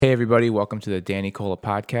Hey, everybody. Welcome to the Danny Cola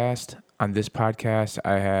podcast. On this podcast,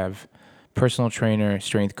 I have personal trainer,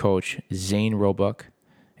 strength coach, Zane Roebuck,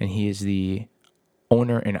 and he is the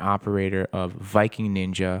owner and operator of Viking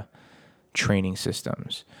Ninja Training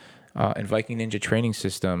Systems. And Viking Ninja Training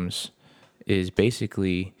Systems is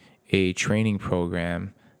basically a training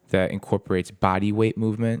program that incorporates body weight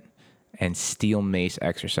movement and steel mace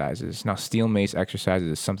exercises. Now, steel mace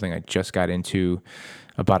exercises is something I just got into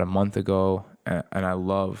about a month ago, and I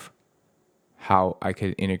love how I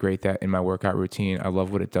could integrate that in my workout routine. I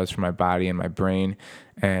love what it does for my body and my brain,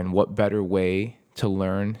 and what better way to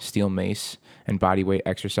learn steel mace and body weight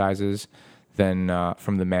exercises than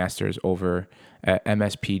from the masters over at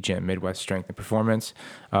MSP Gym, Midwest Strength and Performance,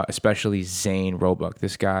 especially Zane Roebuck.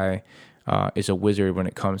 This guy is a wizard when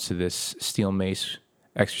it comes to this steel mace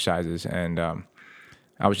exercises, and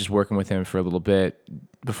I was just working with him for a little bit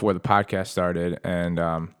before the podcast started,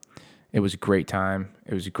 and it was a great time.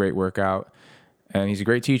 It was a great workout, and he's a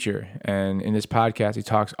great teacher. And in this podcast, he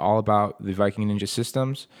talks all about the Viking Ninja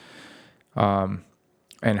systems, and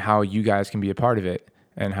how you guys can be a part of it,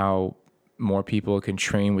 and how more people can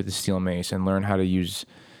train with the steel mace and learn how to use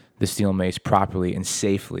the steel mace properly and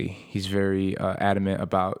safely. He's very adamant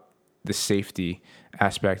about the safety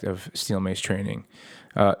aspect of steel mace training.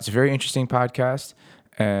 It's a very interesting podcast,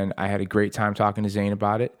 and I had a great time talking to Zane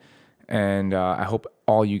about it. And I hope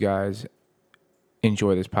all you guys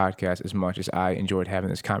enjoy this podcast as much as I enjoyed having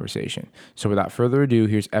this conversation. So without further ado,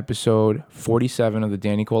 here's episode 47 of the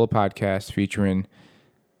Danny Cola podcast featuring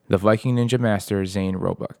the Viking Ninja Master, Zane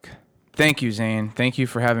Roebuck. Thank you, Zane. Thank you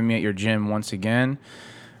for having me at your gym once again.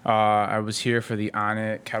 I was here for the On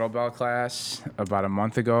It kettlebell class about a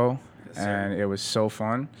month ago, and it was so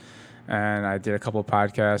fun. And I did a couple of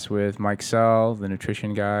podcasts with Mike Sell, the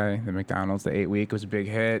nutrition guy, the McDonald's, the 8-week was a big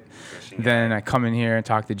hit. Then I come in here and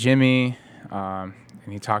talk to Jimmy, and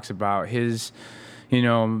he talks about his,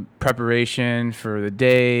 preparation for the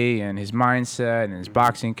day and his mindset and his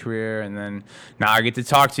boxing career. And then now I get to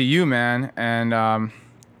talk to you, man. And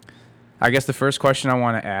I guess the first question I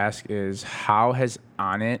want to ask is, how has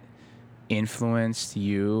On It influenced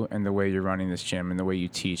you and the way you're running this gym and the way you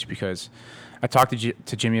teach? Because I talked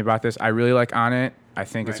to Jimmy about this. I really like On It. I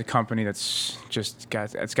think It's a company that's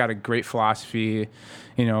it's got a great philosophy.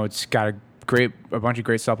 It's got a bunch of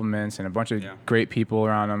great supplements and a bunch of great people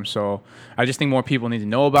around them. So I just think more people need to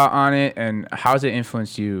know about On It. And how has it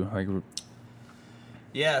influenced you?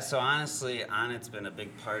 So honestly, On It's been a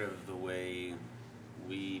big part of the way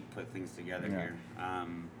we put things together here.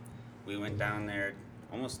 We went down there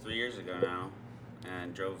almost 3 years ago now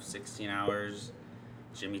and drove 16 hours.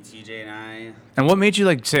 Jimmy, TJ, and I. And what made you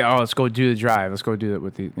say, "Oh, let's go do the drive. Let's go do it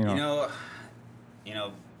with the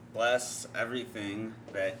Bless everything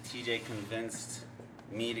that TJ convinced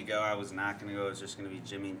me to go. I was not going to go. It was just going to be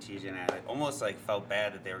Jimmy and TJ, and I almost felt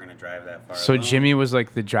bad that they were going to drive that far. So alone. Jimmy was the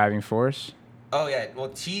driving force? Oh yeah. Well,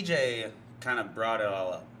 TJ kind of brought it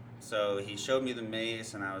all up. So he showed me the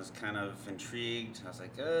mace, and I was kind of intrigued. I was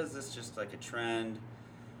like, is this just a trend?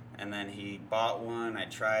 And then he bought one. I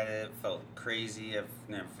tried it. Felt crazy. I've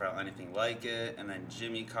never felt anything like it. And then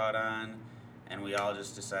Jimmy caught on, and we all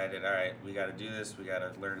just decided, all right, we got to do this. We got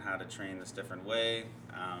to learn how to train this different way.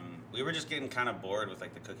 We were just getting kind of bored with the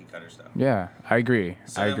cookie cutter stuff. Yeah, I agree.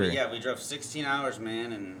 So we drove 16 hours,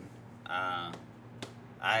 man, and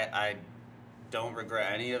I don't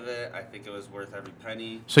regret any of it. I think it was worth every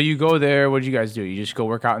penny. So you go there, what did you guys do? You just go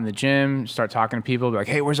work out in the gym, start talking to people, be like,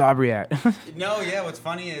 hey, where's Aubrey at? No, what's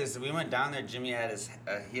funny is we went down there, Jimmy had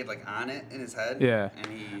he had On It in his head. Yeah.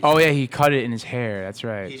 And he cut it in his hair, that's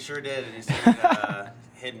right. He sure did, and he started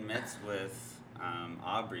hitting mitts with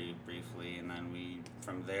Aubrey briefly, and then we,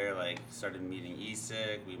 from there, started meeting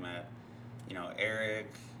Isak, we met,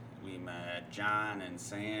 Eric, we met John and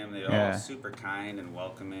Sam, they were all super kind and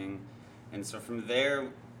welcoming. And so from there,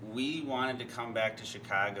 we wanted to come back to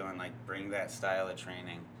Chicago and bring that style of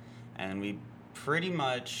training. And we pretty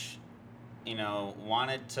much,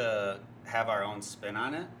 wanted to have our own spin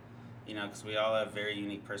on it, because we all have very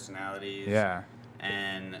unique personalities. Yeah.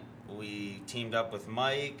 And we teamed up with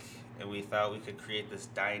Mike, and we thought we could create this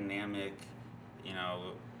dynamic,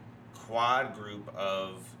 quad group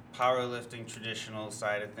of powerlifting traditional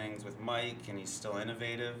side of things with Mike, and he's still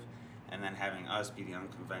innovative, and then having us be the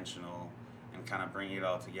unconventional and kind of bring it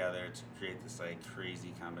all together to create this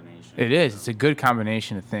crazy combination. It is. It's a good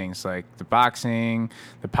combination of things, like the boxing,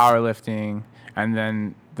 the powerlifting, and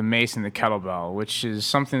then the mace and the kettlebell, which is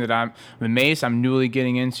something that the mace I'm newly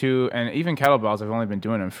getting into, and even kettlebells, I've only been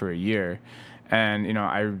doing them for a year. And,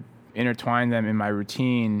 I intertwine them in my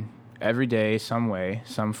routine every day, some way,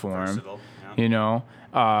 some form. Versatile, you know,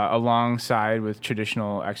 alongside with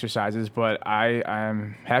traditional exercises. But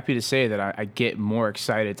I'm happy to say that I get more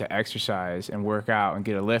excited to exercise and work out and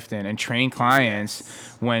get a lift in and train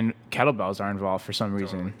clients when kettlebells are involved for some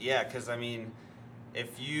reason. Yeah, because I mean,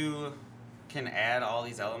 if you can add all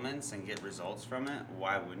these elements and get results from it,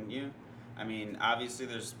 why wouldn't you? I mean, obviously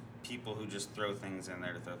there's people who just throw things in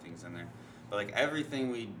there to throw things in there. But like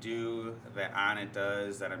everything we do that On It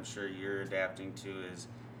does that I'm sure you're adapting to is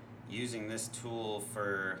using this tool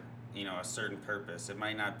for, you know, a certain purpose. It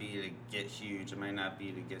might not be to get huge, it might not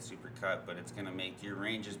be to get super cut, but it's gonna make your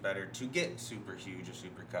ranges better to get super huge or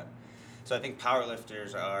super cut. So I think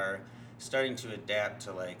powerlifters are starting to adapt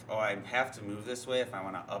to like, oh, I have to move this way if I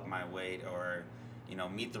want to up my weight or, you know,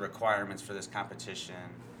 meet the requirements for this competition.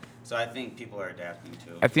 So I think people are adapting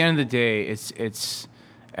to it. At the end of the day, it's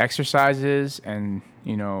exercises and,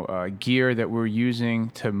 you know, gear that we're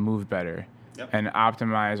using to move better and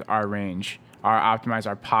optimize our range, optimize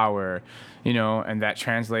our power, you know, and that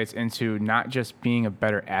translates into not just being a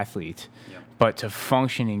better athlete, but to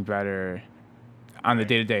functioning better on the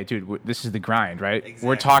day-to-day. Dude, this is the grind, right? Exactly.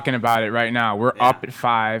 We're talking about it right now. We're up at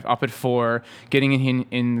 5, up at 4, getting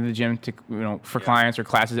in the gym to, you know, for clients or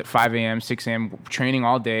classes at 5 a.m., 6 a.m., training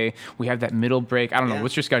all day. We have that middle break. I don't know.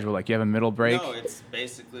 What's your schedule like? You have a middle break? No, it's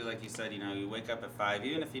basically like you said, you know, you wake up at 5.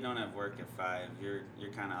 Even if you don't have work at 5,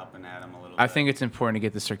 you're kind of up and at them a little bit. I think it's important to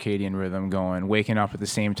get the circadian rhythm going, waking up at the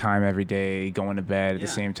same time every day, going to bed at the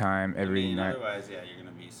same time every night. Otherwise, you're going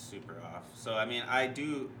to be super off. So, I mean, I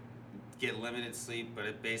do get limited sleep, but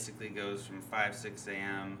it basically goes from 5-6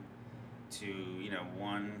 a.m. to, you know,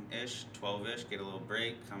 1-ish, 12-ish, get a little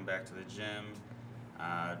break, come back to the gym,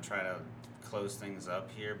 try to close things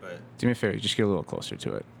up here. But do me a favor, just get a little closer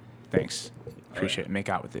to it. Thanks. Appreciate it. Make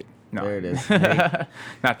out with it. No. There it is.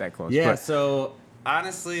 Not that close. Yeah, but so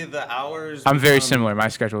honestly, the hours... I'm very similar. My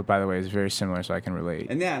schedule, by the way, is very similar, so I can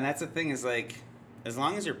relate. And yeah, and that's the thing is, like, as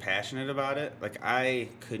long as you're passionate about it, like, I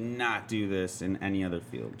could not do this in any other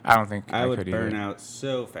field. I don't think I would could burn either. out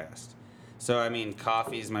so fast. So, I mean,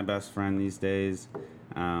 coffee is my best friend these days.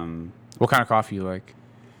 What kind of coffee you like?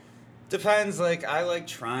 Depends. Like, I like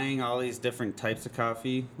trying all these different types of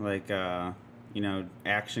coffee. Like, you know,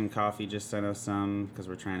 Action Coffee just sent us some because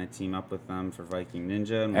we're trying to team up with them for Viking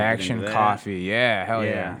Ninja. And Action Coffee. Yeah, hell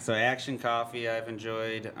yeah. So, Action Coffee I've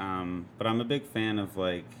enjoyed. But I'm a big fan of,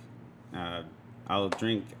 like... I'll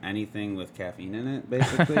drink anything with caffeine in it,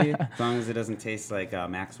 basically, as long as it doesn't taste like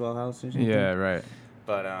Maxwell House or something. Yeah, right.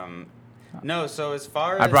 But no. So as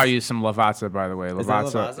far as I brought you some Lavazza, by the way.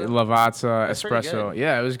 Lavazza espresso.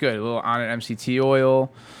 Yeah, it was good. A little On It MCT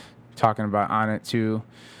oil. Talking about On It too.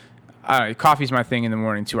 Coffee's my thing in the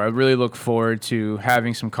morning too. I really look forward to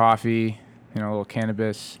having some coffee. You know, a little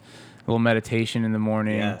cannabis, a little meditation in the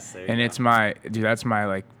morning. Yes, there you and go. That's my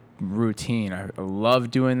like routine. I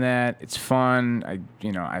love doing that. It's fun.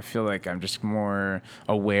 I feel like I'm just more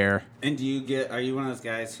aware. And are you one of those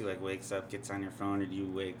guys who like wakes up, gets on your phone, or do you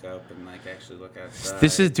wake up and like actually look outside?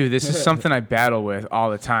 This is something I battle with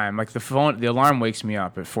all the time. Like the alarm wakes me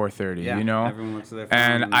up at 4:30, yeah, you know? Everyone looks at their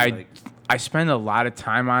phone and I spend a lot of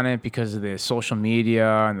time on it because of the social media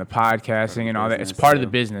and the podcasting and all that. It's part of the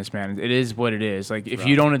business, man. It is what it is. Like if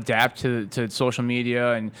you don't adapt to social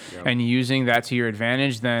media and using that to your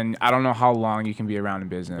advantage, then I don't know how long you can be around in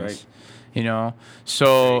business. Right. You know,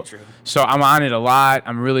 so I'm on it a lot.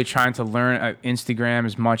 I'm really trying to learn Instagram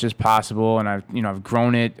as much as possible, and I've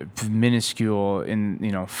grown it minuscule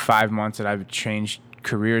in 5 months that I've changed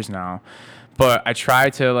careers now. But I try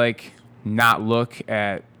to like not look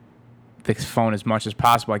at the phone as much as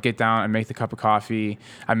possible. I get down, I make the cup of coffee,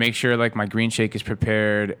 I make sure like my green shake is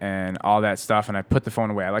prepared and all that stuff, and I put the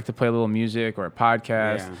phone away. I like to play a little music or a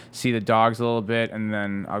podcast, see the dogs a little bit, and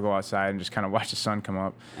then I'll go outside and just kind of watch the sun come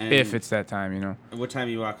up if it's that time, you know. What time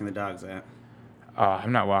are you walking the dogs at?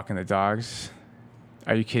 I'm not walking the dogs.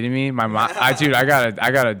 Are you kidding me? My mom, I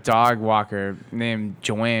got a dog walker named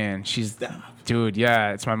Joanne. Dude,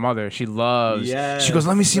 yeah, it's my mother. She loves. Yes, she goes,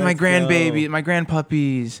 let me see my grandbaby, my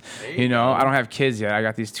grandpuppies. You know, I don't have kids yet. I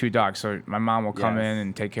got these 2 dogs, so my mom will come in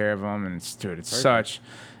and take care of them. And it's such.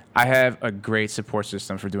 I have a great support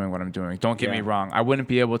system for doing what I'm doing. Don't get me wrong. I wouldn't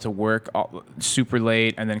be able to work super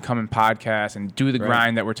late and then come and podcast and do the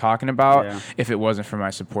grind that we're talking about if it wasn't for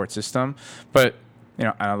my support system. But,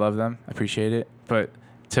 I love them. I appreciate it. But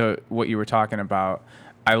to what you were talking about,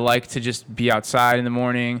 I like to just be outside in the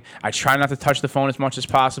morning. I try not to touch the phone as much as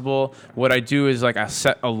possible. What I do is like I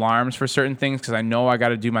set alarms for certain things because I know I got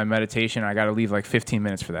to do my meditation. I got to leave like 15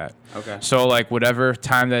 minutes for that. Okay. So like whatever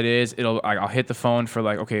time that is, I'll hit the phone for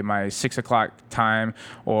like, okay, my 6 o'clock time,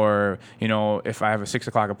 or if I have a 6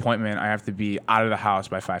 o'clock appointment, I have to be out of the house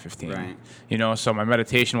by 5:15. Right. So my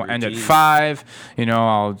meditation will end at Routine. 5.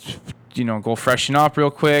 I'll go freshen up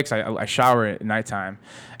real quick. So I shower at nighttime,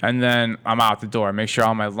 and then I'm out the door. Make sure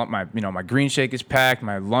all my green shake is packed,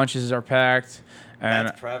 my lunches are packed, and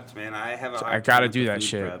That's prepped, man. I have a so hard I gotta time with do the that food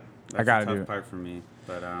shit. prep. I That's gotta a tough do it. part for me,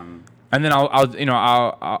 but And then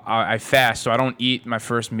I fast, so I don't eat my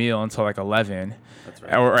first meal until like 11. That's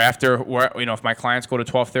right. Or after, if my clients go to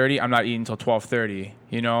 12:30, I'm not eating until 12:30.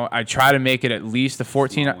 I try to make it at least a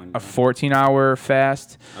 14-hour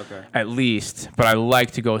fast, Okay. at least. But I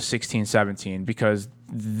like to go 16, 17 because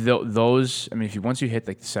those. I mean, once you hit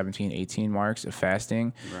like the 17, 18 marks of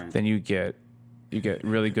fasting, Right. then you get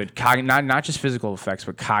really good not just physical effects,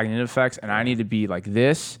 but cognitive effects. And I need to be like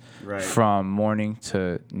this Right. from morning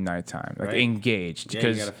to nighttime, like Right. engaged. Yeah,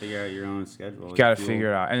 because you got to figure out your own schedule. you got to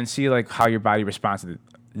figure it out and see like how your body responds to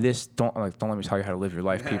this. Don't let me tell you how to live your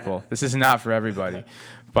life, people. This is not for everybody,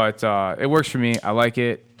 but it works for me. I like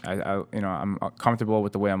it. I'm comfortable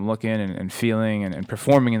with the way I'm looking and feeling and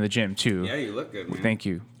performing in the gym too. Yeah, you look good, man. Thank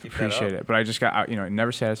you. Keep that Appreciate up. it. But I just got,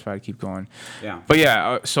 never satisfied. Keep going. Yeah. But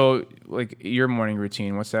yeah, so like your morning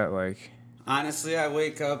routine, what's that like? Honestly, I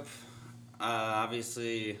wake up.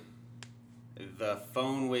 Obviously, the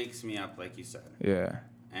phone wakes me up, like you said. Yeah.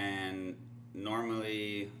 And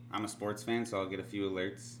normally, I'm a sports fan, so I'll get a few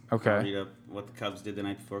alerts. Okay. I'll read up what the Cubs did the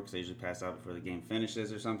night before, because I usually pass out before the game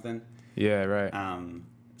finishes or something. Yeah, right.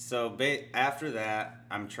 So after that,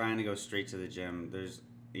 I'm trying to go straight to the gym. There's,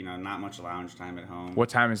 not much lounge time at home. What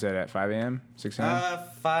time is that at? 5 a.m., 6 a.m.?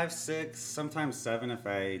 5, 6, sometimes 7 if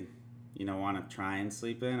I, want to try and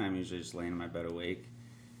sleep in. I'm usually just laying in my bed awake.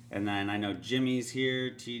 And then I know Jimmy's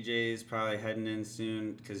here. TJ's probably heading in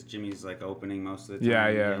soon because Jimmy's like opening most of the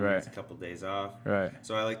time. Yeah, He right. has a couple days off. Right.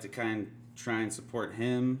 So I like to kind of try and support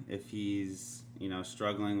him if he's,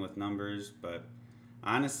 struggling with numbers. But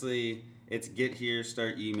honestly, it's get here,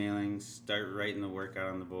 start emailing, start writing the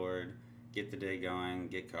workout on the board, get the day going,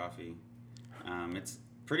 get coffee. It's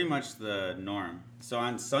pretty much the norm. So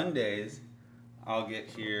on Sundays, I'll get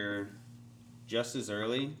here just as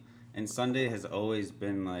early. And Sunday has always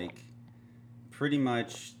been like pretty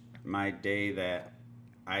much my day that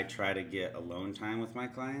I try to get alone time with my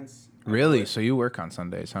clients. Really? So you work on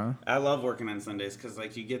Sundays, huh? I love working on Sundays because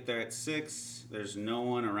like you get there at 6, there's no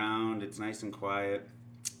one around, it's nice and quiet.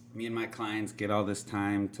 Me and my clients get all this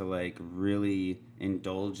time to like really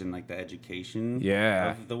indulge in like the education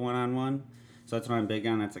of the one-on-one. So that's what I'm big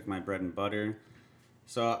on. That's like my bread and butter.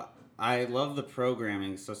 So I love the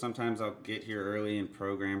programming. So sometimes I'll get here early and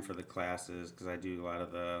program for the classes because I do a lot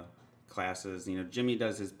of the classes. Jimmy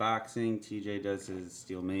does his boxing, TJ does his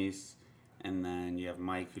steel mace, and then you have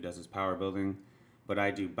Mike who does his power building. But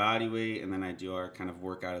I do body weight, and then I do our kind of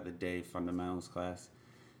workout of the day fundamentals class.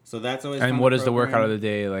 So that's always. And what does the workout of the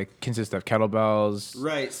day like consist of? Kettlebells?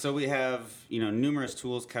 Right. So we have numerous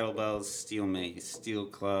tools: kettlebells, steel mace, steel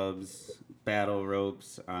clubs, battle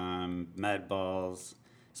ropes, med balls.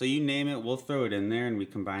 So you name it, we'll throw it in there, and we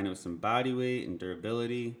combine it with some body weight and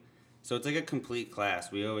durability. So it's like a complete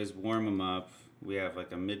class. We always warm them up. We have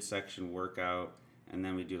like a midsection workout, and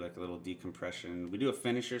then we do like a little decompression. We do a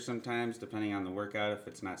finisher sometimes, depending on the workout. If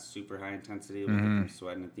it's not super high intensity, we'll get them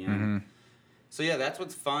sweating at the end. Mm-hmm. So yeah, that's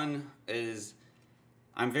what's fun is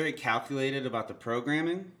I'm very calculated about the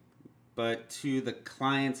programming, but to the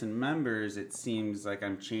clients and members, it seems like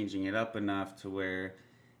I'm changing it up enough to where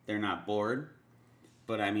they're not bored.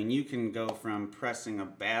 But I mean, you can go from pressing a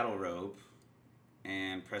battle rope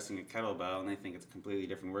and pressing a kettlebell, and they think it's a completely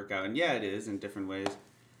different workout. And yeah, it is in different ways,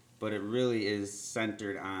 but it really is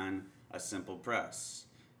centered on a simple press.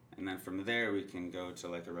 And then from there, we can go to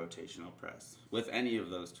like a rotational press with any of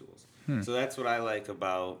those tools. So that's what I like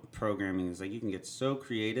about programming is like you can get so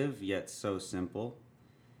creative yet so simple.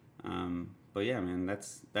 But yeah, man,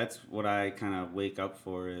 that's what I kind of wake up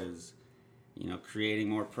for is, creating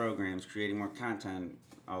more programs, creating more content,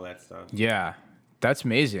 all that stuff. Yeah, that's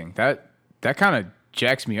amazing. That kind of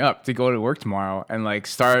jacks me up to go to work tomorrow and like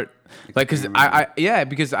start like because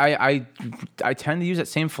I tend to use that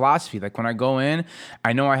same philosophy. Like when I go in,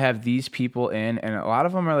 I know I have these people in, and a lot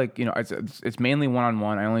of them are like it's mainly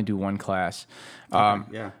one-on-one. I only do one class,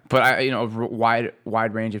 Yeah. but I a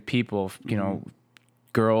wide range of people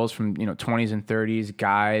girls from 20s and 30s,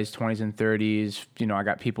 guys 20s and 30s. I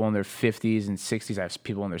got people in their 50s and 60s. I have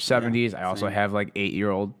people in their 70s. I also same. have like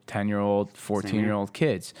 8-year-old, 10-year-old, Same 14-year-old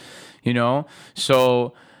kids.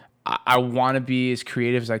 So I want to be as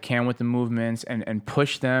creative as I can with the movements and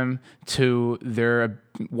push them to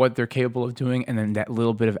what they're capable of doing, and then that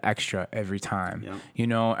little bit of extra every time.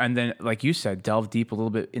 Yeah. And then, like you said, delve deep a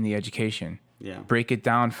little bit in the education. Yeah. Break it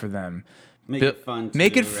down for them. Make it fun.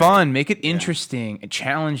 Make it right? fun. Make it interesting. And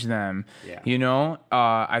challenge them.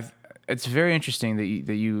 Yeah. It's very interesting that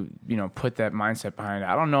you put that mindset behind it.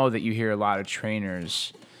 I don't know that you hear a lot of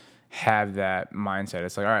trainers have that mindset.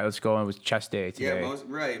 It's like, all right, let's go in with chest day today.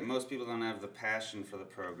 Yeah, most people don't have the passion for the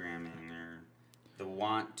programming or the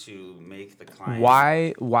want to make the client.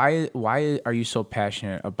 Why are you so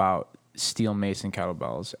passionate about steel mace and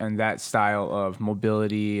kettlebells and that style of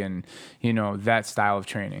mobility and that style of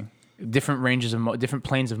training? Different ranges of different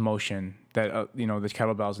planes of motion that the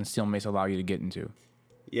kettlebells and steel mace allow you to get into.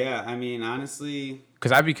 Yeah, I mean, honestly,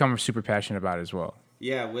 because I've become super passionate about it as well.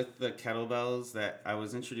 Yeah, with the kettlebells, that I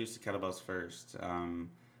was introduced to kettlebells first.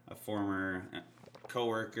 A former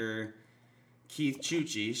coworker, Keith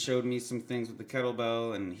Chuchi, showed me some things with the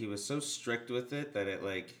kettlebell, and he was so strict with it that it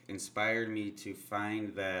inspired me to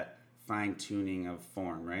find that fine tuning of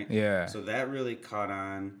form, right? Yeah. So that really caught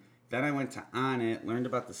on. Then I went to On It, learned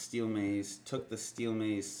about the steel mace, took the steel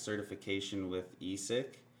mace certification with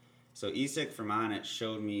ESIC. So ESIC from On It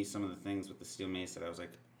showed me some of the things with the steel mace that I was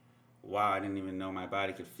like, wow, I didn't even know my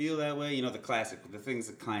body could feel that way. The classic, the things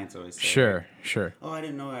that clients always say. Sure. Oh, I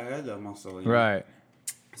didn't know I had that muscle. Right.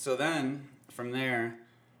 So then, from there,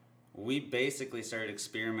 we basically started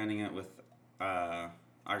experimenting it with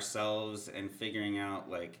ourselves and figuring out,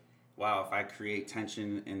 wow, if I create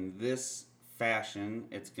tension in this fashion,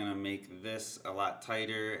 it's going to make this a lot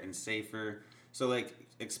tighter and safer. So,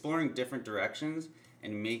 exploring different directions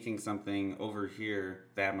and making something over here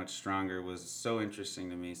that much stronger was so interesting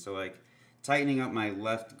to me. So tightening up my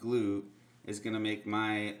left glute is going to make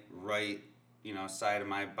my right, side of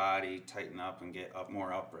my body tighten up and get up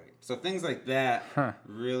more upright. So things like that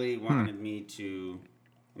really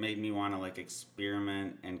made me want to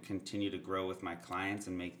experiment and continue to grow with my clients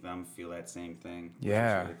and make them feel that same thing.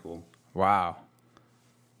 Yeah. Which is really cool. Wow.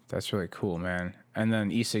 That's really cool, man. And then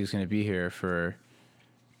ESIG is going to be here for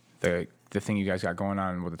the thing you guys got going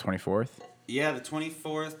on with the 24th? Yeah, the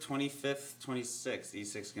 24th, 25th, 26th.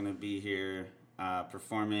 E6's going to be here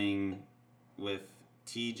performing with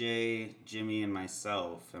TJ, Jimmy, and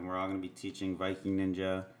myself. And we're all going to be teaching Viking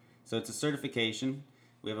Ninja. So it's a certification.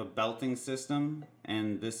 We have a belting system.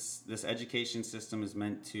 And this education system is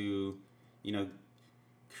meant to,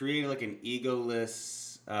 create an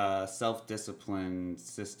egoless, self-discipline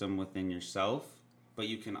system within yourself. But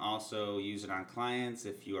you can also use it on clients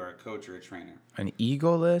if you are a coach or a trainer. An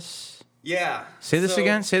egoless? Yeah. Say this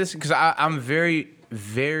again. Say this because I'm very,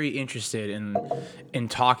 very interested in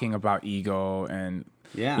talking about ego and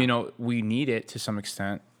we need it to some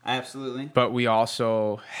extent. Absolutely. But we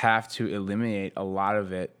also have to eliminate a lot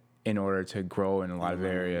of it in order to grow in a lot of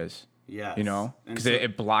areas. Yes. Because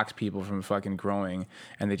it blocks people from fucking growing,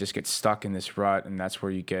 and they just get stuck in this rut, and that's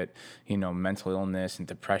where you get, mental illness and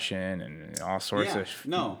depression and all sorts of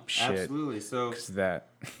shit. Absolutely. So that.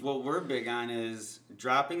 What we're big on is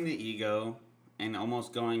dropping the ego and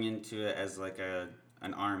almost going into it as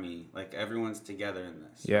an army, everyone's together in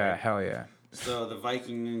this. Yeah, right? hell yeah. So the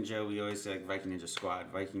Viking Ninja, we always say Viking Ninja Squad,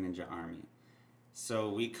 Viking Ninja Army. So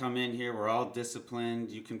we come in here, we're all disciplined.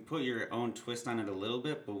 You can put your own twist on it a little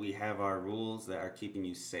bit, but we have our rules that are keeping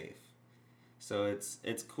you safe. So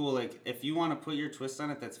it's cool. If you want to put your twist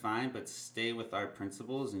on it, that's fine, but stay with our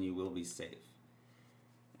principles and you will be safe.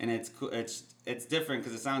 And it's cool. It's different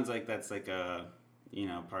because it sounds like that's a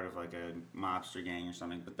part of a mobster gang or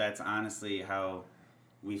something, but that's honestly how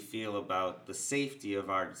we feel about the safety of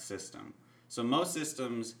our system. So most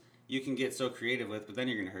systems you can get so creative with, but then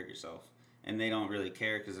you're going to hurt yourself. And they don't really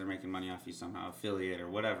care because they're making money off you somehow, affiliate or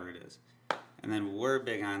whatever it is. And then we're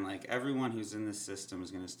big on everyone who's in this system is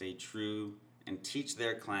going to stay true and teach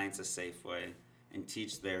their clients a safe way and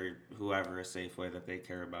teach their whoever a safe way that they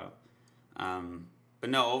care about. But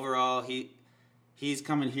no, overall, he's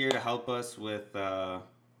coming here to help us with the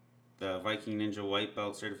Viking Ninja White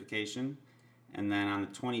Belt certification. And then on the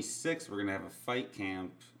 26th, we're going to have a fight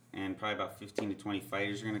camp, and probably about 15 to 20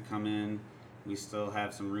 fighters are going to come in. We still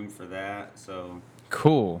have some room for that, so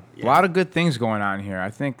cool. Yeah. A lot of good things going on here.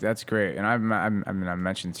 I think that's great, and I've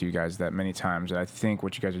mentioned to you guys that many times. That I think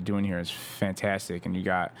what you guys are doing here is fantastic, and you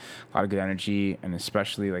got a lot of good energy, and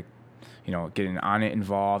especially getting On It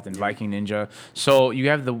involved and Viking Ninja. So you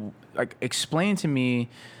have explain to me,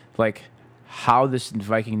 how this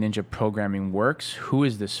Viking Ninja programming works.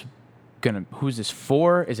 Who's this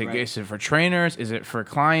for? Is it for trainers? Is it for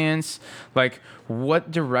clients? Like,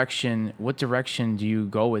 what direction do you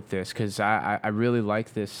go with this? Because I really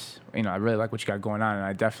like this. I really like what you got going on, and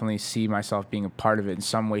I definitely see myself being a part of it in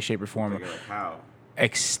some way, shape, or form. Like how?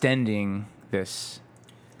 Extending this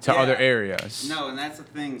to other areas. No, and that's the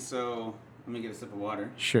thing. So let me get a sip of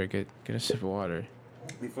water. Sure, get a sip of water.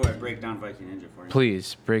 Before I break down Viking Ninja for you.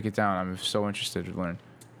 Please break it down. I'm so interested to learn.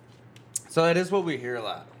 So it is what we hear a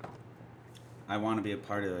lot. I want to be a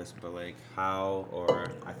part of this, but like how,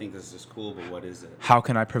 or I think this is cool, but what is it? How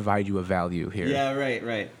can I provide you a value here? Yeah,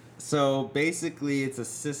 right. So basically it's a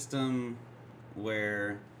system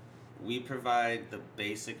where we provide the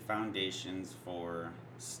basic foundations for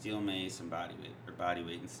steel mace and body weight, or body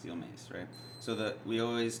weight and steel mace, right? So we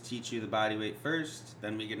always teach you the body weight first,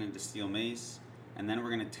 then we get into steel mace, and then we're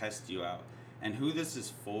going to test you out. And who this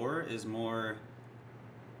is for is more,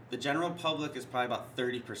 the general public is probably about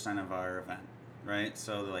 30% of our event, right?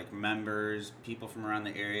 So like members, people from around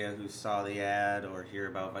the area who saw the ad or hear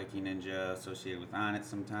about Viking Ninja associated with On It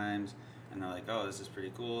sometimes, and they're like, oh, this is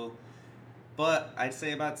pretty cool. But I'd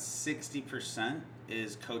say about 60%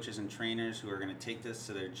 is coaches and trainers who are going to take this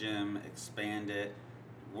to their gym, expand it,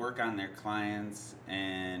 work on their clients,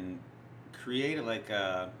 and create like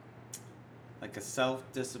a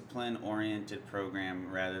self-discipline oriented program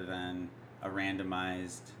rather than a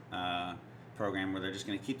randomized program where they're just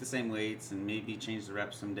going to keep the same weights and maybe change the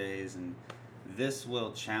reps some days. And this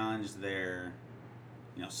will challenge their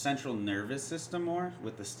central nervous system more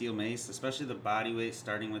with the steel mace, especially the body weight.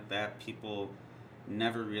 Starting with that, people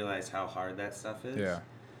never realize how hard that stuff is. Yeah.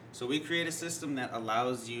 So we create a system that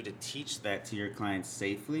allows you to teach that to your clients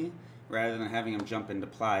safely rather than having them jump into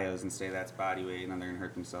plyos and say that's body weight and then they're going to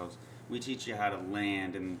hurt themselves. We teach you how to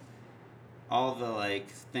land and all the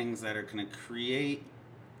like things that are going to create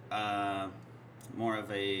more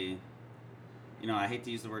of a, I hate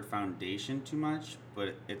to use the word foundation too much,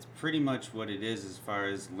 but it's pretty much what it is as far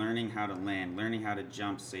as learning how to land, learning how to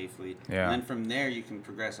jump safely. Yeah. And then from there you can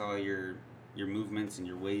progress all your movements and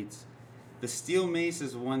your weights. The steel mace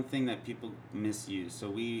is one thing that people misuse. So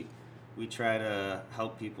we try to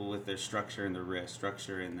help people with their structure in the wrist,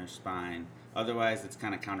 structure in their spine. Otherwise, it's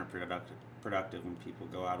kind of counterproductive when people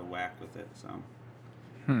go out of whack with it.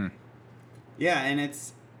 So. Yeah, and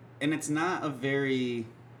it's not a very.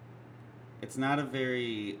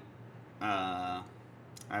 I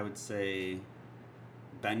would say,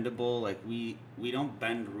 bendable. Like we don't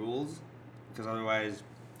bend rules, because otherwise,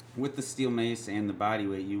 with the steel mace and the body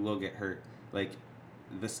weight, you will get hurt. Like,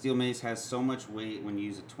 the steel mace has so much weight when you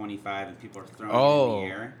use a 25 and people are throwing it in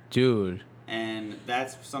the air. Dude. And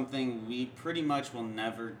that's something we pretty much will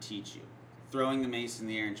never teach you. Throwing the mace in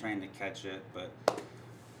the air and trying to catch it. But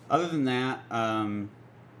other than that,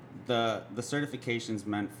 the certification's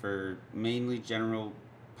meant for mainly general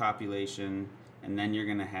population, and then you're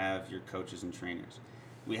going to have your coaches and trainers.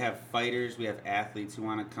 We have fighters, we have athletes who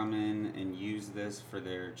want to come in and use this for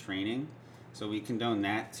their training. So we condone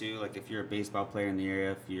that too. Like if you're a baseball player in the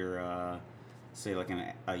area, if you're, say like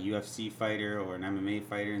a UFC fighter or an MMA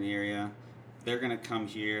fighter in the area, they're going to come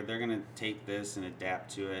here, they're going to take this and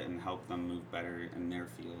adapt to it and help them move better in their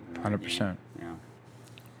field. 100%. Yeah.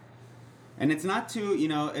 And it's not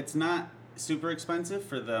it's not super expensive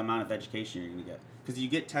for the amount of education you're going to get. Because you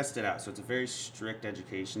get tested out, so it's a very strict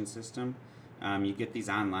education system. You get these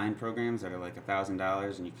online programs that are like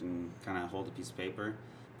 $1,000 and you can kind of hold a piece of paper.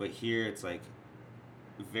 But here it's like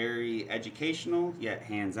very educational yet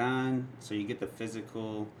hands-on, so you get the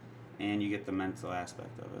physical and you get the mental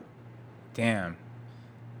aspect of it. Damn,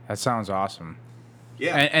 that sounds awesome.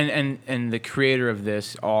 Yeah. And the creator of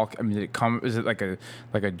this is it like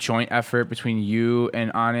a joint effort between you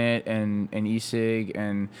and On It and eSig,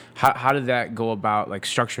 and how did that go about, like,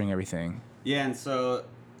 structuring everything? Yeah, and so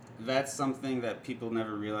that's something that people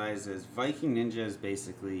never realize is Viking Ninja is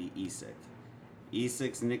basically eSig.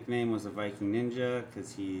 eSig's nickname was a Viking Ninja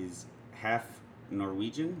because he's half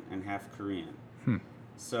Norwegian and half Korean.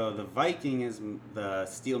 So the Viking is the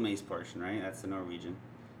steel mace portion, right? That's the Norwegian.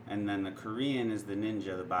 And then the Korean is the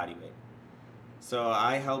ninja, the body weight. So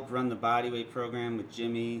I helped run the body weight program with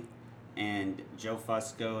Jimmy, and Joe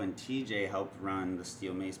Fusco and TJ helped run the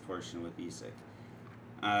steel mace portion with eSig.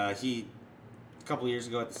 He, a couple years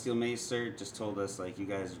ago at the steel mace cert, just told us, like, you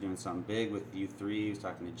guys are doing something big with you three. He was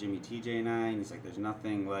talking to Jimmy, TJ, and I, and he's like, there's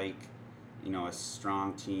nothing like, a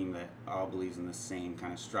strong team that all believes in the same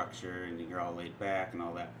kind of structure, and you're all laid back and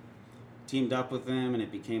all that. Teamed up with him, and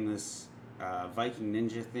it became this Viking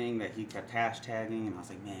Ninja thing that he kept hashtagging, and I was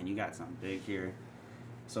like, man, you got something big here.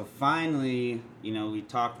 So finally, we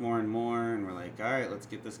talked more and more, and we're like, all right, let's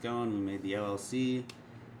get this going. We made the LLC.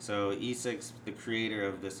 So Esik's the creator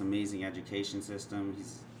of this amazing education system.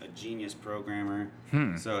 He's a genius programmer.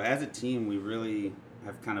 So as a team, we really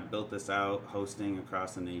have kind of built this out, hosting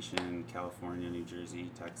across the nation, California, New Jersey,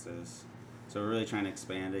 Texas. So we're really trying to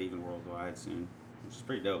expand it even worldwide soon, which is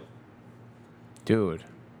pretty dope. Dude.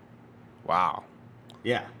 Wow.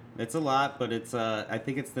 Yeah, it's a lot, but it's I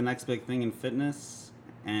think it's the next big thing in fitness.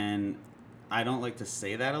 And I don't like to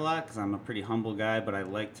say that a lot because I'm a pretty humble guy, but I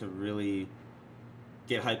like to really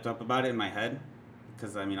get hyped up about it in my head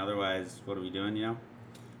because, otherwise, what are we doing,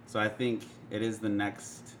 So I think it is the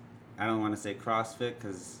next, I don't want to say CrossFit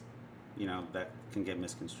because, that can get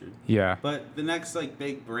misconstrued. Yeah. But the next,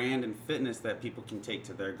 big brand in fitness that people can take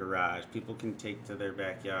to their garage, people can take to their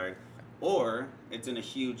backyard, or it's in a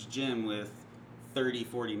huge gym with 30,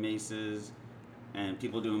 40 maces and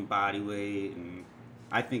people doing body weight, and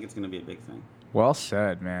I think it's going to be a big thing. Well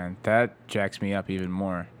said, man. That jacks me up even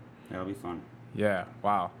more. That'll be fun. Yeah,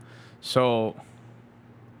 wow. So,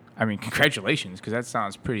 congratulations, because that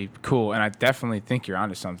sounds pretty cool, and I definitely think you're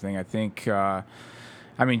onto something. I think,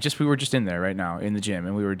 we were just in there right now in the gym,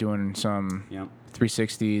 and we were doing some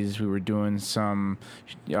 360s. We were doing some,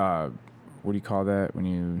 what do you call that when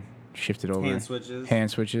you shift it over? Hand switches.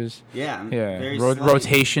 Hand switches. Yeah. Yeah.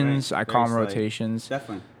 Rotations. Right. I call them Very rotations.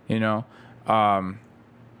 Definitely.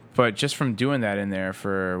 But just from doing that in there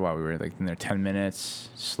for we were in there 10 minutes,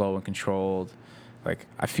 slow and controlled.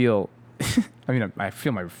 I feel, I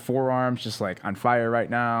feel my forearms just on fire right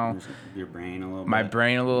now. Your brain a little bit. My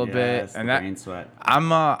brain a little bit, and that brain sweat.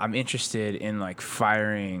 I'm interested in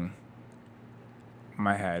firing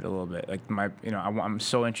my head a little bit. I'm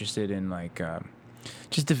so interested in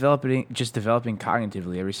just developing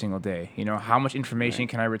cognitively every single day. How much information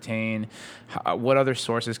can I retain? What other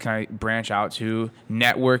sources can I branch out to?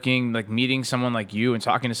 Networking, meeting someone like you and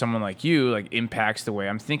talking to someone like you, impacts the way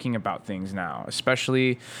I'm thinking about things now,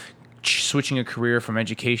 especially switching a career from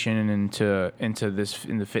education into this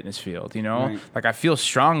in the fitness field, Right. I feel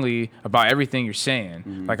strongly about everything you're saying.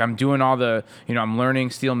 Mm-hmm. I'm doing all the, I'm learning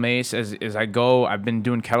steel mace as I go. I've been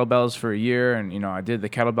doing kettlebells for a year, and I did the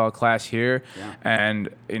kettlebell class here, and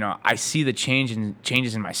I see the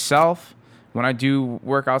changes in myself when I do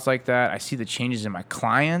workouts like that. I see the changes in my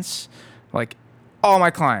clients, all my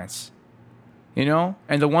clients, and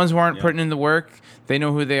the ones who aren't putting in the work, they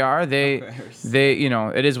know who they are. They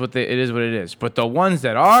it is what it is. But the ones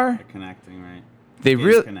that are, they're connecting, right? they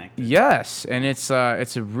really connected. Yes, and it's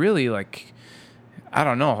a really I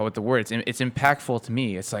don't know what the word. It's impactful to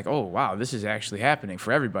me. It's oh wow, this is actually happening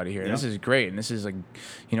for everybody here. Yep. This is great, and this is a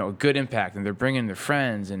good impact. And they're bringing their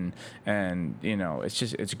friends, and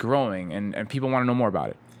it's growing, and people want to know more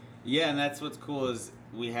about it. Yeah, and that's what's cool is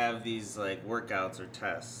we have these workouts or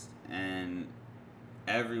tests, and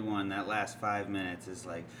everyone that last 5 minutes is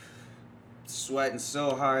sweating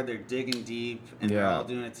so hard, they're digging deep, and they're all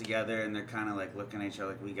doing it together, and they're kind of looking at each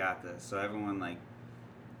other we got this. So everyone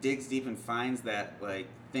digs deep and finds that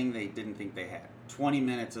thing they didn't think they had. 20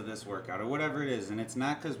 minutes of this workout or whatever it is, and it's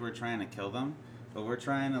not because we're trying to kill them, but we're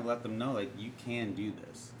trying to let them know you can do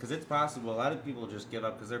this because it's possible. A lot of people just give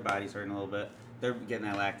up because their body's hurting a little bit. They're getting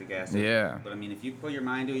that lactic acid. Yeah. But if you put your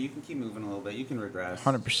mind to it, you can keep moving a little bit. You can regress.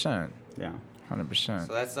 100%. Yeah. 100%.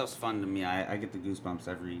 So that stuff's fun to me. I get the goosebumps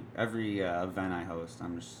every event I host.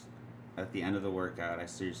 I'm just at the end of the workout. I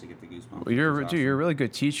seriously get the goosebumps. Well, you're a really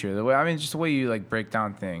good teacher. The way just the way you break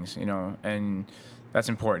down things, and that's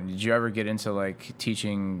important. Did you ever get into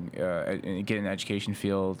teaching, get in the education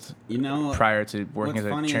field? Prior to working as a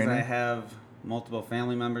trainer. What's funny is I have multiple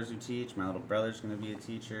family members who teach. My little brother's going to be a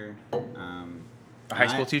teacher. A high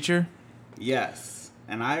school teacher? Yes,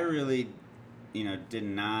 and I really, did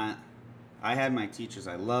not. I had my teachers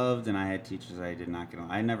I loved, and I had teachers I did not get along.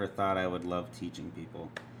 I never thought I would love teaching people.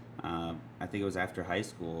 I think it was after high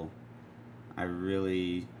school, I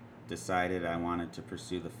really decided I wanted to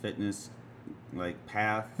pursue the fitness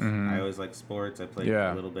path. Mm-hmm. I always liked sports. I played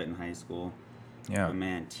a little bit in high school. Yeah. But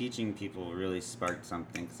man, teaching people really sparked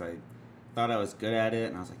something because I thought I was good at it,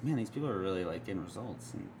 and I was like, man, these people are really getting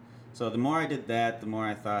results. And so the more I did that, the more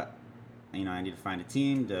I thought, I need to find a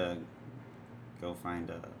team to go find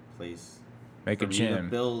a place. Make a gym. To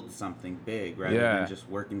build something big rather than just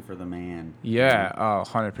working for the man. Yeah,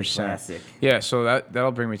 100%. Classic. Yeah, so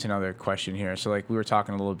that'll bring me to another question here. So we were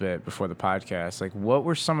talking a little bit before the podcast. What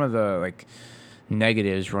were some of the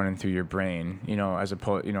negatives running through your brain? As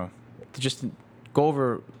opposed, to just go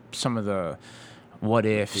over some of the what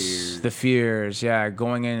ifs, the fears. Yeah,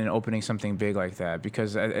 going in and opening something big like that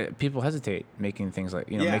because people hesitate making things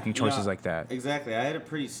making choices like that. Exactly. I had a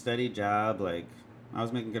pretty steady job, I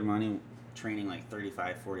was making good money training like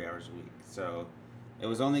 35, 40 hours a week. So it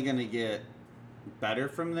was only going to get better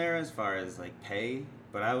from there as far as like pay.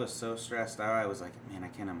 But I was so stressed out. I was like, man, I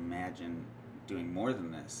can't imagine doing more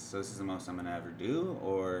than this. So this is the most I'm going to ever do?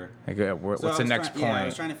 Or. What's the next point? Yeah, I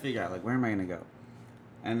was trying to figure out, like, where am I going to go?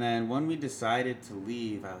 And then when we decided to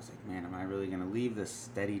leave, I was like, man, am I really going to leave this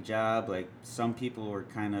steady job? Like, some people were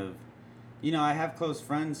kind of, I have close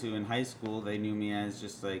friends who in high school, they knew me as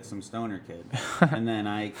just like some stoner kid. And then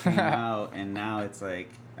I came out, and now it's like,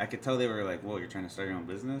 I could tell they were like, whoa, you're trying to start your own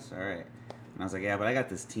business? All right. And I was like, yeah, but I got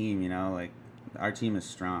this team, like, our team is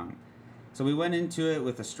strong. So we went into it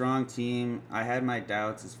with a strong team. I had my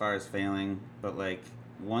doubts as far as failing, but like,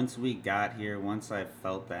 once we got here, once I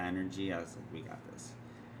felt the energy, I was like, we got this.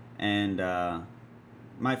 And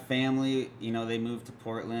my family, they moved to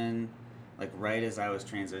Portland, like right as I was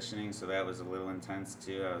transitioning, so that was a little intense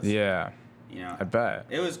too. I bet.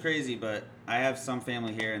 It was crazy, but I have some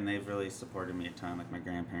family here, and they've really supported me a ton, like my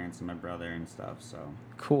grandparents and my brother and stuff. So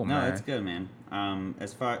cool, man. No, it's good, man.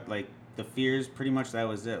 As far like the fears, pretty much that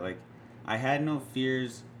was it. Like I had no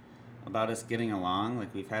fears about us getting along.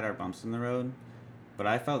 Like we've had our bumps in the road. But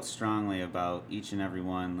I felt strongly about each and every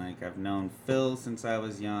one. Like, I've known Phil since I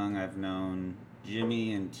was young. I've known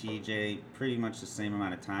Jimmy and TJ pretty much the same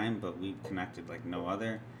amount of time, but we connected like no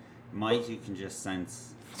other. Mike, you can just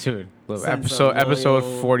sense. Dude,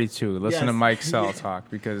 episode 42. Listen to Mike Sell talk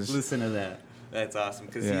because... Listen to that. That's awesome.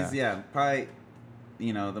 Because he's, probably,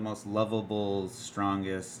 the most lovable,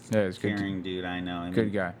 strongest, caring dude I know. I mean,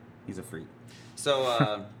 good guy. He's a freak.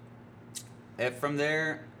 So, from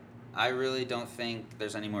there... I really don't think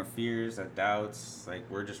there's any more fears or doubts. Like,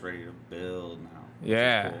 we're just ready to build now.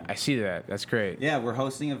 Yeah, cool. I see that. That's great. Yeah, we're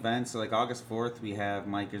hosting events. So, like, August 4th, we have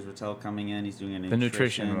Mike Israel coming in. He's doing the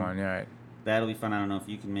nutrition one, yeah. Right. That'll be fun. I don't know if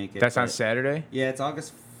you can make it. That's on Saturday? Yeah, it's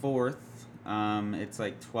August 4th. It's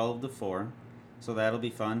like 12 to 4. So that'll be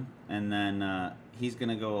fun. And then he's going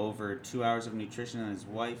to go over 2 hours of nutrition, and his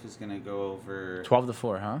wife is going to go over... 12 to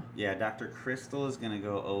 4, huh? Yeah, Dr. Crystal is going to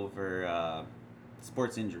go over...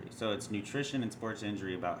 sports injury. So it's nutrition and sports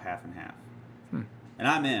injury about half and half. And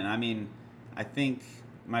I'm in. I mean, I think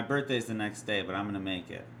my birthday's the next day, but I'm going to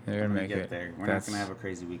make it. You're going to make it. it. There. We're not going to have a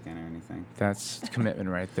crazy weekend or anything. That's commitment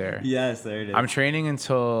right there. Yes, there it is. I'm training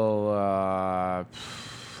until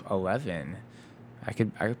 11. I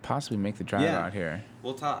could possibly make the drive out here.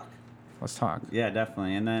 We'll talk. Let's talk. Yeah,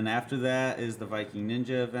 definitely. And then after that is the Viking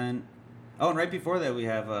Ninja event. Oh, and right before that we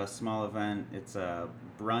have a small event. It's a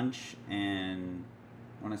brunch and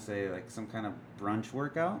I want to say like some kind of brunch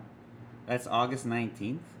workout. That's August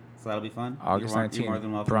 19th, so that'll be fun. August 19th. You're more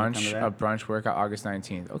than welcome to come to that. A brunch workout August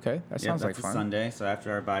 19th. Okay, that sounds like fun. That's a Sunday, so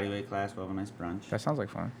after our bodyweight class, we'll have a nice brunch. That sounds like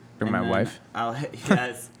fun. Bring my wife.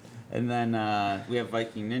 Yes. And then we have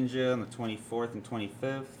Viking Ninja on the 24th and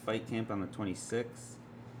 25th, Fight Camp on the 26th.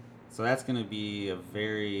 So that's going to be a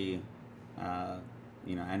very,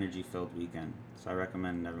 energy-filled weekend. So I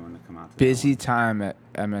recommend everyone to come out to Busy time at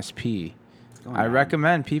MSP. I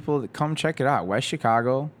recommend people to come check it out. West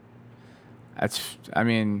Chicago.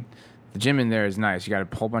 The gym in there is nice. You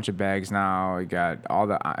got a whole bunch of bags now. You got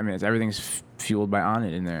everything's fueled by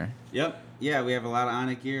Onnit in there. Yep. Yeah, we have a lot of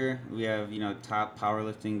Onnit gear. We have, top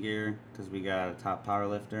powerlifting gear because we got a top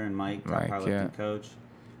powerlifter and Mike, powerlifting coach.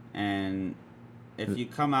 And if you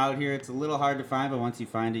come out here, it's a little hard to find, but once you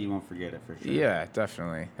find it, you won't forget it for sure. Yeah,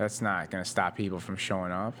 definitely. That's not going to stop people from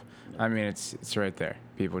showing up. I mean, it's right there.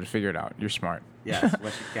 People, to figure it out. You're smart. Yes,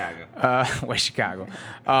 West Chicago. West Chicago.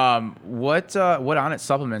 What Onnit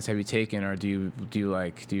supplements have you taken, or do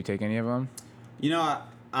you take any of them?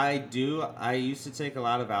 I do. I used to take a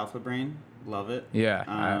lot of Alpha Brain. Love it. Yeah,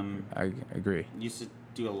 I agree. Used to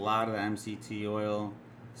do a lot of the MCT oil.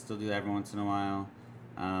 Still do that every once in a while.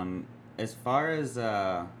 As far as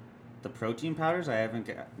the protein powders, I haven't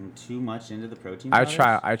gotten too much into the protein powders.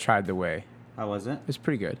 I tried the whey. How was it? It's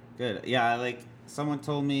pretty good. Good. Yeah, someone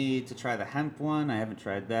told me to try the hemp one. I haven't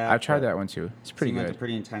tried that. I tried that one too. It's pretty good. Like a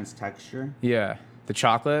pretty intense texture. Yeah. The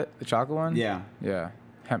chocolate one? Yeah. Yeah.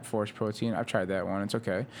 Hemp Force protein. I've tried that one. It's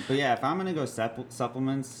okay. But yeah, if I'm going to go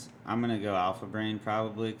supplements, I'm going to go Alpha Brain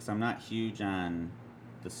probably because I'm not huge on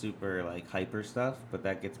the super hyper stuff, but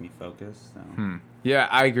that gets me focused. So. Yeah,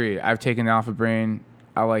 I agree. I've taken the Alpha Brain.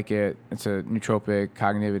 I like it. It's a nootropic,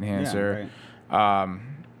 cognitive enhancer. Yeah, right.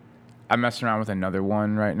 I'm messing around with another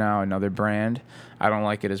one right now, another brand. I don't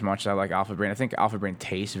like it as much as I like Alpha Brain. I think Alpha Brain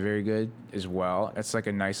tastes very good as well. It's like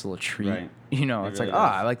a nice little treat. Right. It's really does.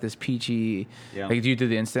 I like this peachy. Yeah. Do you do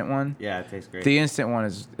the instant one? Yeah, it tastes great. The instant one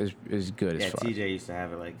is good as fuck. Yeah, TJ used to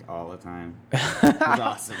have it all the time. It was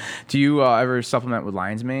awesome. Do you ever supplement with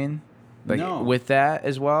lion's mane? like No. with that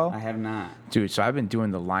as well? I have not. Dude, so I've been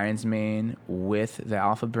doing the lion's mane with the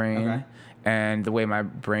alpha brain. Okay. And the way my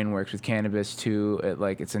brain works with cannabis too,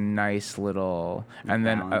 it's a nice little, and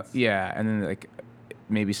Balance. then like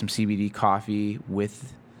maybe some CBD coffee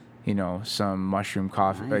with, some mushroom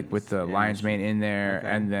coffee, like with the Nice. Yeah, lion's mane mushroom. in there, Okay.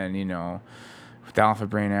 and then with the alpha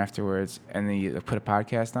brain afterwards, and then you put a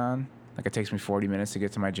podcast on. Like it takes me 40 minutes to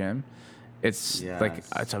get to my gym. It's like Yes.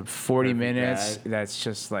 it's a 40 Perfect minutes guide. that's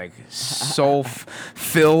just like so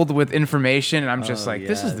filled with information, and I'm just Oh, like,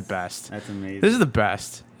 this is the yes. best. That's amazing. This is the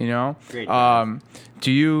best, Great guide.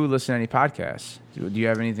 Do you listen to any podcasts? Do you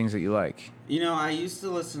have any things that you like? I used to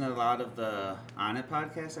listen to a lot of the On It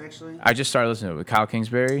podcast, actually. I just started listening to it with Kyle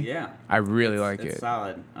Kingsbury. Yeah. I really It's- like it's it.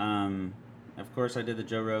 solid. Of course, I did the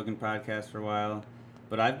Joe Rogan podcast for a while,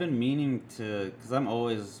 but I've been meaning to, because I'm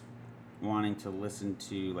always wanting to listen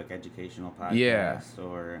to like educational podcasts Yeah.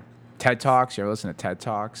 or. TED Talks. You ever listen to TED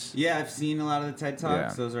Talks? Yeah, I've seen a lot of the TED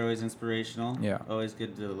Talks. Yeah. Those are always inspirational. Yeah. Always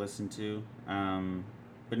good to listen to.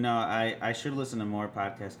 But no, I should listen to more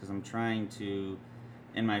podcasts because I'm trying to,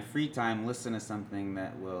 in my free time, listen to something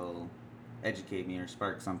that will educate me or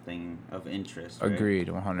spark something of interest. Right? Agreed,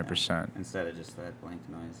 100%. Yeah. Instead of just that blank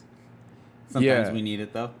noise. Sometimes Yeah. we need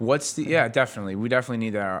it though. Yeah, definitely. We definitely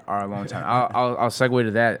need our alone time. I'll segue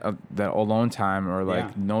to that alone time or like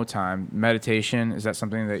Yeah. no time. Meditation, is that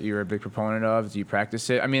something that you're a big proponent of? Do you practice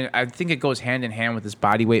it? I mean, I think it goes hand in hand with this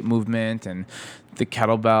body weight movement and the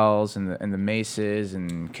kettlebells and the maces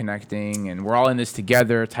and connecting, and we're all in this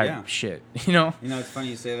together type Yeah. shit, It's funny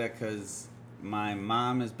you say that because my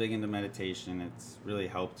mom is big into meditation. It's really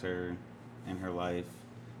helped her in her life.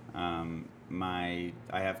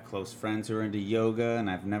 I have close friends who are into yoga, and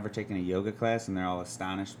I've never taken a yoga class, and they're all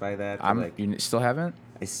astonished by that. They're You still haven't?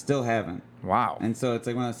 I still haven't. Wow. And so it's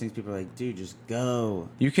like one of those things people are like, dude, just go.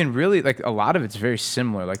 You can really, like, a lot of it's very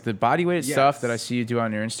similar. Like, the body weight Yes. stuff that I see you do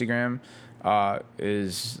on your Instagram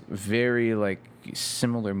is very, like,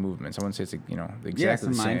 similar movements. I wouldn't say it's, exactly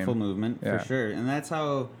Some the same. mindful movement Yeah. for sure. And that's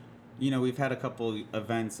how, we've had a couple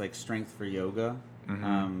events like Strength for Yoga.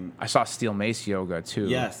 I saw steel mace yoga, too.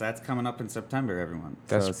 Yes, that's coming up in September, everyone.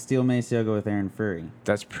 So That's- Steel Mace Yoga with Aaron Furry.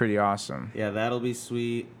 That's pretty awesome. Yeah, that'll be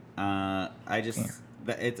sweet.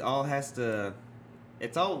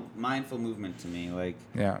 It's all mindful movement to me. Like,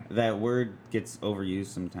 Yeah. that word gets overused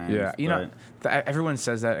sometimes. Yeah. but Everyone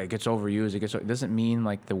says that it gets overused. It doesn't mean,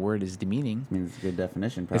 like, the word is demeaning. I mean, it's a good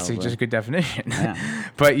definition, probably. It's just a good definition. Yeah.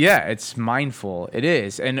 But yeah, it's mindful. It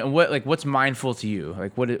is. And what's mindful to you?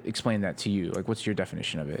 Like, explain that to you? Like, what's your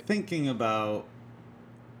definition of it? Thinking about,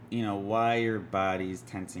 why your body's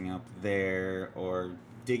tensing up there, or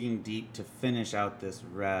digging deep to finish out this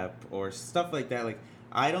rep, or stuff like that. Like,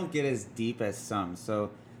 I don't get as deep as some.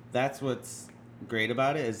 So that's what's great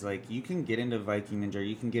about it, is like you can get into Viking Ninja,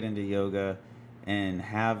 you can get into yoga and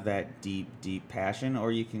have that deep, deep passion,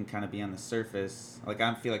 or you can kind of be on the surface. Like,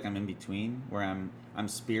 I feel like I'm in between, where I'm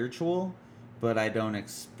spiritual, but I don't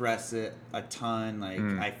express it a ton. Like,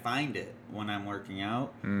 I find it when I'm working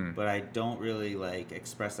out, but I don't really like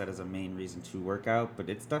express that as a main reason to work out, but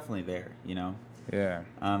it's definitely there, Yeah.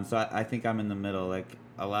 So I think I'm in the middle. Like,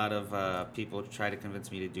 a lot of people try to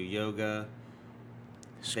convince me to do yoga.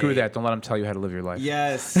 Screw that. Don't let them tell you how to live your life.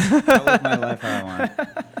 Yes, I live my life how I want.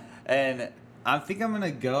 And I think I'm going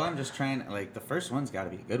to go. I'm just trying, like, the first one's got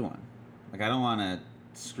to be a good one. Like, I don't want to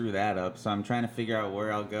screw that up. So I'm trying to figure out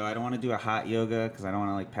where I'll go. I don't want to do a hot yoga because I don't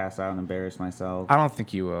want to, like, pass out and embarrass myself. I don't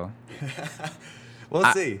think you will. We'll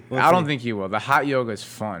see. I don't think you will. The hot yoga is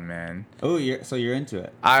fun, man. Oh, you're into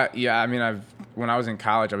it. When I was in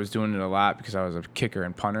college, I was doing it a lot because I was a kicker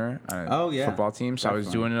and punter on a football team. So I was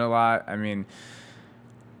doing it a lot. I mean,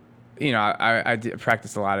 I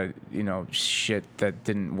practiced a lot of, shit that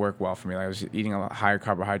didn't work well for me. Like, I was eating a lot higher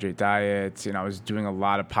carbohydrate diets, I was doing a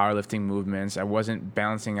lot of powerlifting movements. I wasn't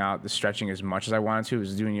balancing out the stretching as much as I wanted to. I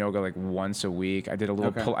was doing yoga like once a week. I did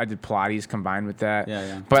I did Pilates combined with that.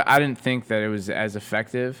 Yeah. But I didn't think that it was as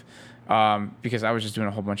effective. Because I was just doing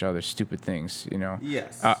a whole bunch of other stupid things,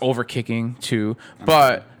 Yes. over kicking too.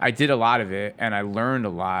 But I did a lot of it, and I learned a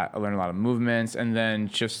lot. I learned a lot of movements, and then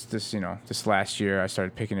just this last year, I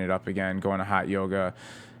started picking it up again, going to hot yoga,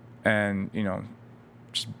 and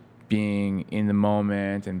just being in the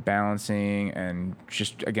moment and balancing, and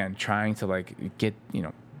just again trying to like get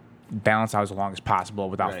balance out as long as possible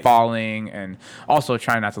without falling, and also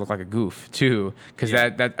trying not to look like a goof too, because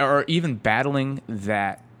that or even battling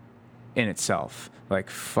that in itself. Like,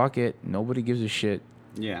 fuck it, nobody gives a shit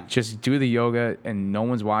Yeah. Just do the yoga and no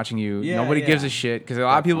one's watching you. Yeah, Nobody gives yeah. a shit. Because a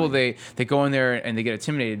lot of people, Definitely. they go in there and they get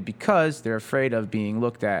intimidated because they're afraid of being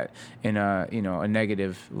looked at in a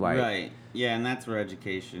negative light. Right. Yeah, and that's where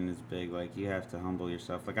education is big. Like, you have to humble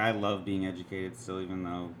yourself. Like, I love being educated still, even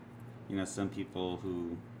though, some people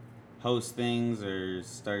who host things or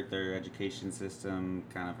start their education system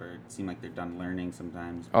kind of seem like they're done learning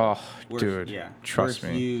sometimes. Oh, We're, dude, yeah, trust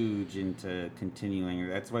we're me. huge into continuing.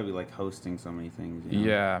 That's why we like hosting so many things.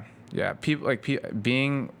 Yeah. People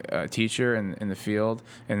being a teacher in the field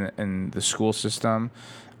in the school system.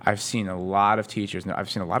 I've seen a lot of teachers. Now, I've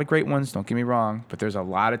seen a lot of great ones. Don't get me wrong, but there's a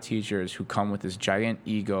lot of teachers who come with this giant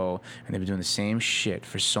ego and they've been doing the same shit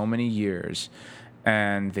for so many years,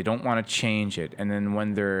 and they don't want to change it. And then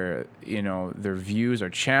when their views are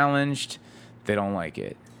challenged, they don't like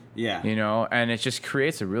it. Yeah. And it just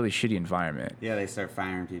creates a really shitty environment. Yeah, they start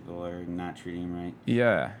firing people or not treating them right.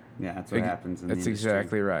 Yeah. Yeah, that's what happens in the industry. That's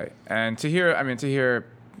exactly right. And to hear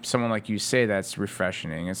someone like you say that's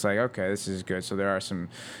refreshing. It's like, okay, this is good. So there are some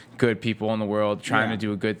good people in the world trying to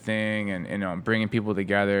do a good thing and bringing people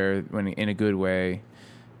together in a good way.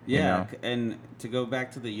 Yeah, and to go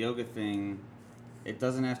back to the yoga thing, it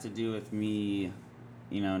doesn't have to do with me,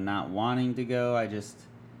 not wanting to go.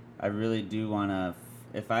 I really do want to.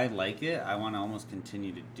 If I like it, I want to almost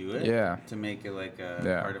continue to do it. Yeah. To make it like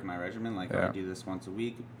a part of my regimen. Like, I do this once a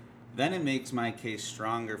week. Then it makes my case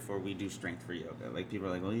stronger for we do strength for yoga. Like, people are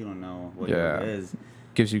like, well, you don't know what yoga is.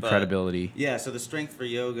 Gives you credibility. Yeah, so the strength for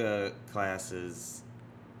yoga class is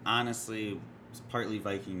honestly partly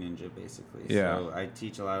Viking Ninja, basically. Yeah. So I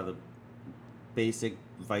teach a lot of the basic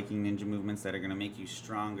Viking Ninja movements that are going to make you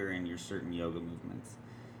stronger in your certain yoga movements.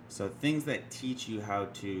 So things that teach you how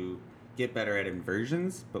to get better at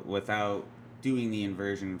inversions, but without doing the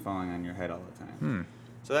inversion and falling on your head all the time.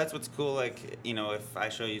 So that's what's cool. Like, if I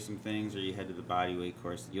show you some things or you head to the bodyweight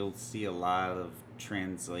course, you'll see a lot of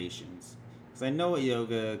translations. Because I know what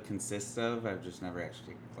yoga consists of. I've just never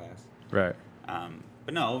actually taken a class. Right.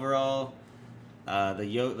 But no, overall,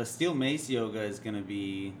 the steel mace yoga is going to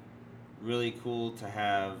be really cool to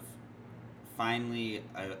have finally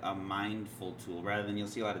a mindful tool rather than you'll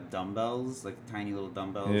see a lot of dumbbells, like tiny little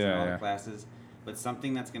dumbbells in all the classes. But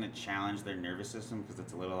something that's going to challenge their nervous system because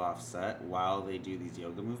it's a little offset while they do these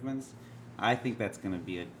yoga movements. I think that's going to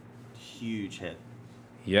be a huge hit.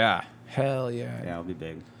 Yeah. Hell yeah. Yeah, it'll be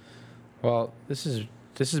big. Well, this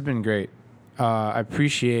has been great. I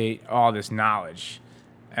appreciate all this knowledge,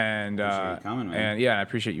 and Appreciate you coming, man. and I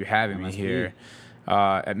appreciate you having MSP. me here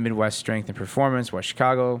at Midwest Strength and Performance, West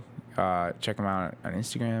Chicago. Check them out on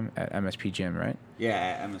Instagram at MSP Gym, right? Yeah,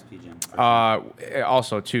 at MSP Gym.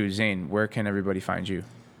 Also, too, Zane, where can everybody find you?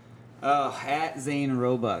 At Zane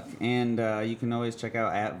Roebuck. And you can always check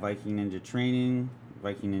out at Viking Ninja Training,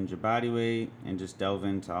 Viking Ninja Bodyweight, and just delve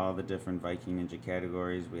into all the different Viking Ninja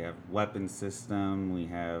categories. We have weapon system. We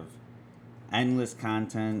have endless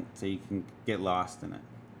content, so you can get lost in it.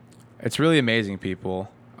 It's really amazing,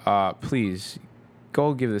 people. Please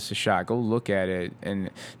go give this a shot. Go look at it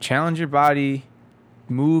and challenge your body,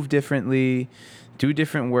 move differently, do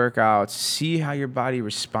different workouts, see how your body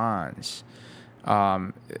responds.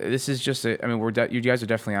 This is just you guys are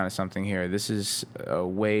definitely onto something here. This is a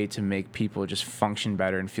way to make people just function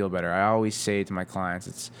better and feel better. I always say to my clients,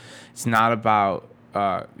 it's not about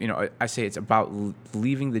I say it's about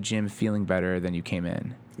leaving the gym feeling better than you came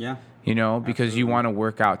in. Yeah. Because Absolutely. you want to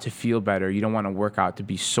work out to feel better. You don't want to work out to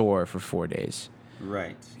be sore for 4 days.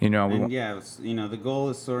 Right. The goal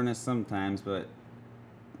is soreness sometimes, but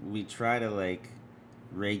we try to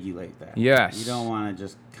regulate that. Yes. You don't want to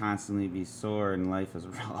just constantly be sore and life is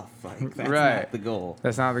rough. That's right. not the goal.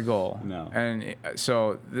 That's not the goal. No. And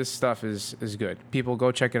so this stuff is good. People,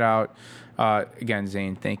 go check it out. Again,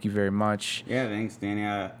 Zane, thank you very much. Yeah, thanks,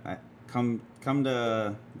 Danny. Come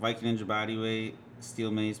to Viking Ninja Bodyweight,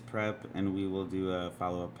 Steel Mace Prep, and we will do a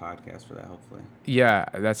follow-up podcast for that, hopefully. Yeah,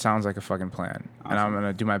 that sounds like a fucking plan. Awesome. And I'm going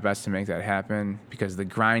to do my best to make that happen because the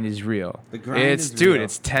grind is real. The grind is real. Dude,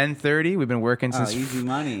 it's 10:30. We've been working since easy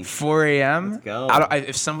money. 4 a.m. Let's go.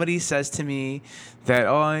 If somebody says to me that,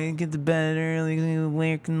 I get to bed early,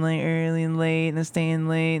 working late, early and late, and I'm staying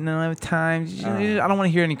late, and I don't have time, I don't want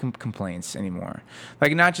to hear any complaints anymore.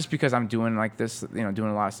 Not just because I'm doing like this, doing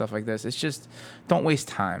a lot of stuff like this. It's just, don't waste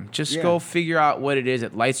time. Just go figure out what it is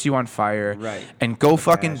that lights you on fire. Right. And go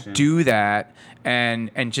fucking Passion. do that. And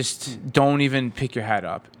just don't even pick your head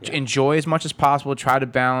up. Yeah. Enjoy as much as possible. Try to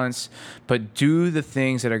balance, but do the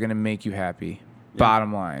things that are going to make you happy. Yeah.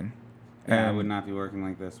 Bottom line. Yeah, I would not be working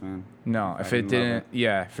like this, man. No, if it didn't,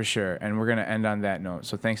 yeah, for sure. And we're going to end on that note.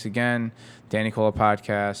 So thanks again, Danny Cola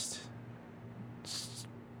Podcast.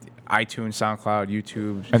 iTunes, SoundCloud,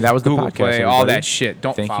 YouTube, And that was the Google podcast, Play, all everybody. that shit.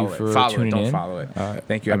 Don't Thank follow you it. for Follow tuning it. Don't in. follow it.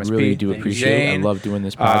 Thank you, I MSP. really do Thank you, appreciate it. I Zane. love doing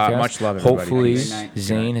this podcast. Much love, everybody. Hopefully, Good night.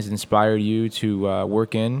 Zane has inspired you to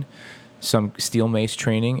work in some steel mace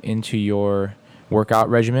training into your workout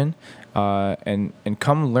regimen, and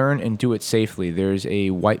come learn and do it safely. There's a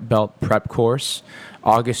white belt prep course,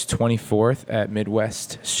 August 24th at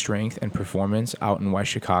Midwest Strength and Performance out in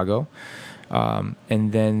West Chicago.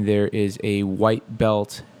 And then there is a white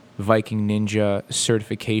belt Viking Ninja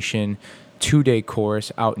certification 2-day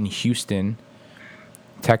course out in Houston,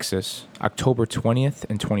 Texas, October 20th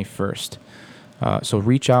and 21st. So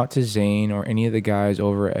reach out to Zane or any of the guys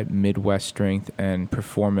over at Midwest Strength and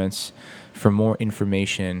Performance for more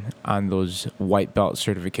information on those white belt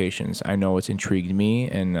certifications. I know it's intrigued me,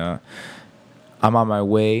 and I'm on my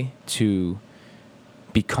way to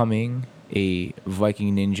becoming a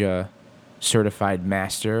Viking Ninja certified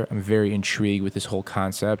master. I'm very intrigued with this whole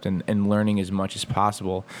concept and learning as much as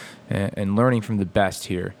possible and learning from the best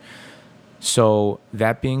here. So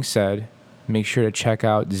that being said, make sure to check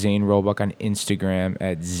out Zane Roebuck on Instagram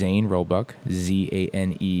at Zane Roebuck,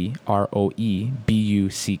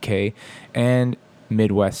 ZaneRoebuck, and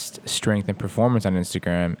Midwest Strength and Performance on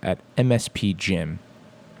Instagram at MSP Gym.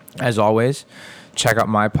 As always, check out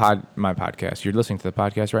my podcast. You're listening to the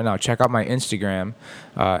podcast right now. Check out my Instagram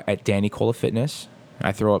at Danny Cola Fitness.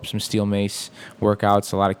 I throw up some steel mace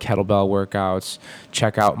workouts, a lot of kettlebell workouts.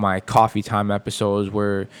 Check out my coffee time episodes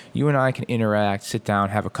where you and I can interact, sit down,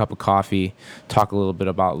 have a cup of coffee, talk a little bit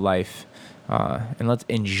about life, and let's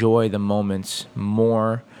enjoy the moments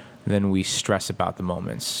more than we stress about the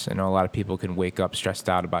moments. I know a lot of people can wake up stressed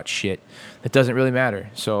out about shit that doesn't really matter.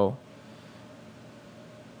 So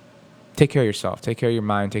take care of yourself, take care of your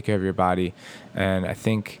mind, take care of your body. And I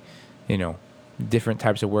think, different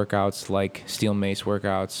types of workouts like steel mace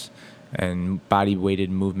workouts and body weighted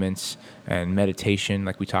movements and meditation,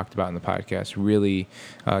 like we talked about in the podcast, really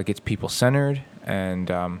gets people centered and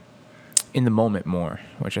in the moment more,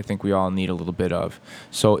 which I think we all need a little bit of.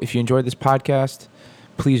 So if you enjoyed this podcast,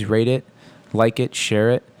 please rate it, like it, share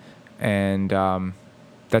it. And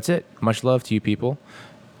that's it. Much love to you people.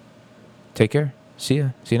 Take care. See ya.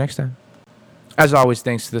 See you next time. As always,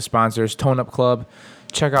 thanks to the sponsors, Tone Up Club.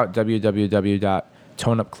 Check out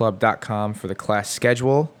www.toneupclub.com for the class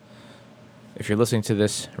schedule. If you're listening to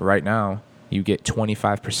this right now, you get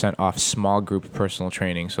 25% off small group personal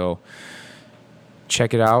training. So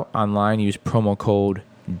check it out online. Use promo code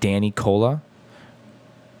DannyCola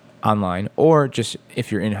online. Or just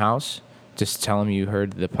if you're in-house, just tell them you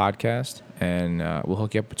heard the podcast, and we'll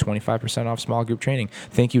hook you up with 25% off small group training.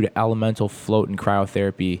 Thank you to Elemental Float and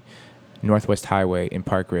Cryotherapy, Northwest Highway in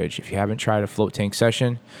Park Ridge. If you haven't tried a float tank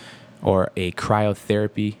session or a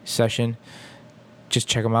cryotherapy session, just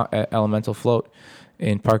check them out at Elemental Float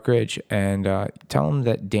in Park Ridge and tell them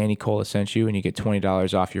that Danny Cola sent you, and you get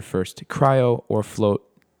 $20 off your first cryo or float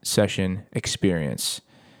session experience.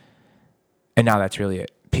 And now that's really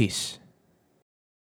it. Peace.